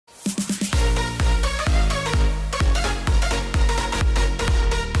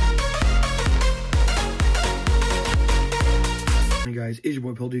guys, it's your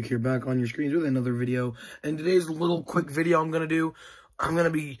boy Pilduke here, back on your screens with another video. And today's little quick video I'm going to do, I'm going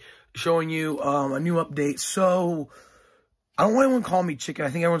to be showing you a new update. So, I don't want anyone to call me chicken. I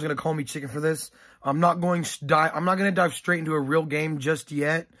think everyone's going to call me chicken for this. I'm not going to dive straight into a real game just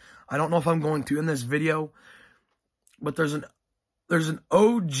yet. I don't know if I'm going to in this video. But there's an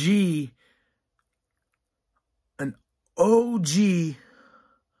OG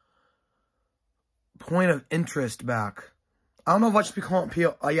point of interest back. I don't know if I should be calling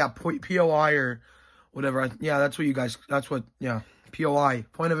it POI or whatever. That's POI,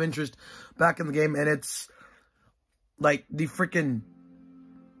 point of interest back in the game. And it's like the freaking,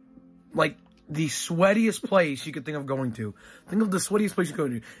 like the sweatiest place you could think of going to. Think of the sweatiest place you could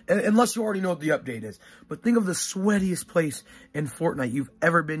go to. Unless you already know what the update is. But think of the sweatiest place in Fortnite you've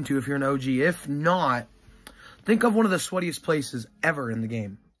ever been to if you're an OG. If not, think of one of the sweatiest places ever in the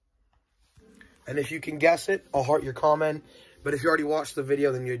game. And if you can guess it, I'll heart your comment. But if you already watched the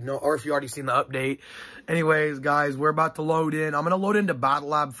video, then you'd know. Or if you already seen the update. Anyways, guys, we're about to load in. I'm going to load into Battle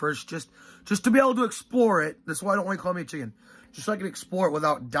Lab first. Just to be able to explore it. That's why I don't want to call me a chicken. Just so I can explore it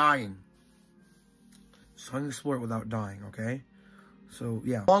without dying. Okay? So,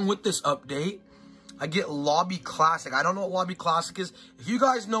 yeah. Along with this update, I get Lobby Classic. I don't know what Lobby Classic is. If you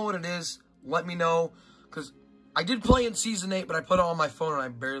guys know what it is, let me know. Because I did play in Season 8, but I put it on my phone and I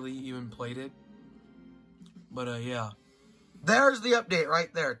barely even played it. But, yeah. There's the update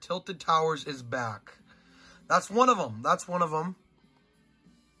right there. Tilted Towers is back. That's one of them.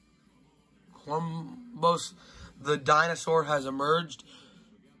 Columbus, the dinosaur, has emerged.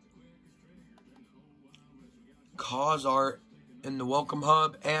 Cause art in the Welcome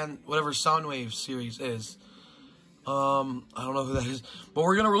Hub and whatever Soundwave series is. I don't know who that is. But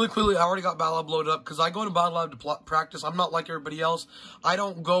we're going to really quickly, I already got Battle Lab loaded up because I go to Battle Lab to practice. I'm not like everybody else. I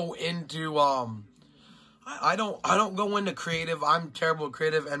don't go into, I don't go into creative. I'm terrible at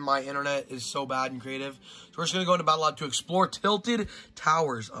creative, and my internet is so bad in creative. So we're just going to go into Battle Lab to explore Tilted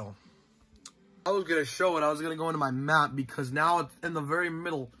Towers. Oh. I was going to show it. I was going to go into my map because now it's in the very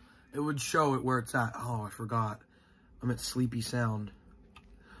middle. It would show it where it's at. Oh, I forgot. I'm at Sleepy Sound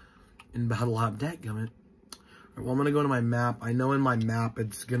in Battle Lab. Dadgummit. Well, I'm going to go to my map. I know in my map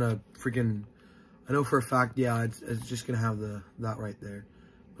it's going to freaking... I know for a fact, yeah, it's just going to have that right there.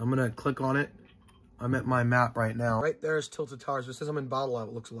 I'm going to click on it. I'm at my map right now. Right there is Tilted Towers. It says I'm in Battle Lab.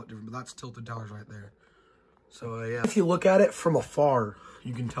 It looks a lot different, but that's Tilted Towers right there. So, yeah. If you look at it from afar,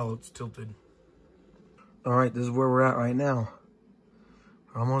 you can tell it's tilted. All right, this is where we're at right now.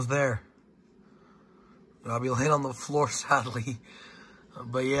 We're almost there. I'll be laying on the floor, sadly.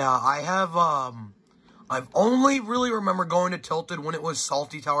 But, yeah, I've only really remember going to Tilted when it was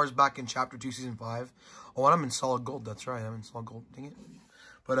Salty Towers back in Chapter 2, Season 5. Oh, and I'm in Solid Gold. That's right. I'm in Solid Gold. Dang it.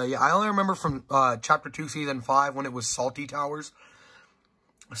 But, yeah, I only remember from Chapter 2, Season 5 when it was Salty Towers.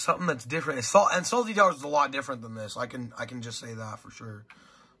 Something that's different. And Salty Towers is a lot different than this. I can just say that for sure.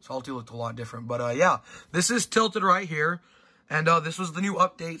 Salty looked a lot different. But, yeah, this is Tilted right here. And this was the new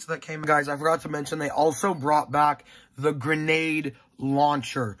updates that came. Guys, I forgot to mention, they also brought back the grenade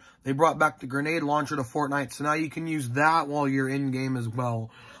launcher. They brought back the grenade launcher to Fortnite. So now you can use that while you're in-game as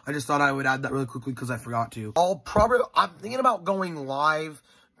well. I just thought I would add that really quickly because I forgot to. I'm thinking about going live,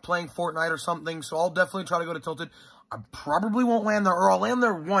 playing Fortnite or something. So I'll definitely try to go to Tilted. I probably won't land there, or I'll land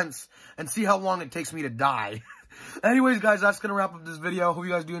there once and see how long it takes me to die. Anyways, guys, that's going to wrap up this video. Hope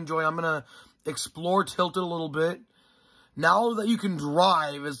you guys do enjoy. I'm going to explore Tilted a little bit. Now that you can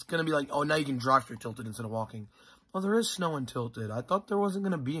drive, it's going to be like, oh, now you can drive through Tilted instead of walking. Oh, there is snow in Tilted. I thought there wasn't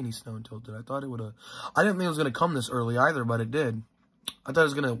going to be any snow in Tilted. I thought it would have. I didn't think it was going to come this early either, but it did. I thought it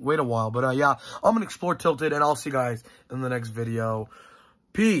was going to wait a while. But, yeah, I'm going to explore Tilted, and I'll see you guys in the next video.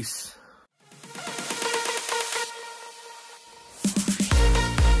 Peace.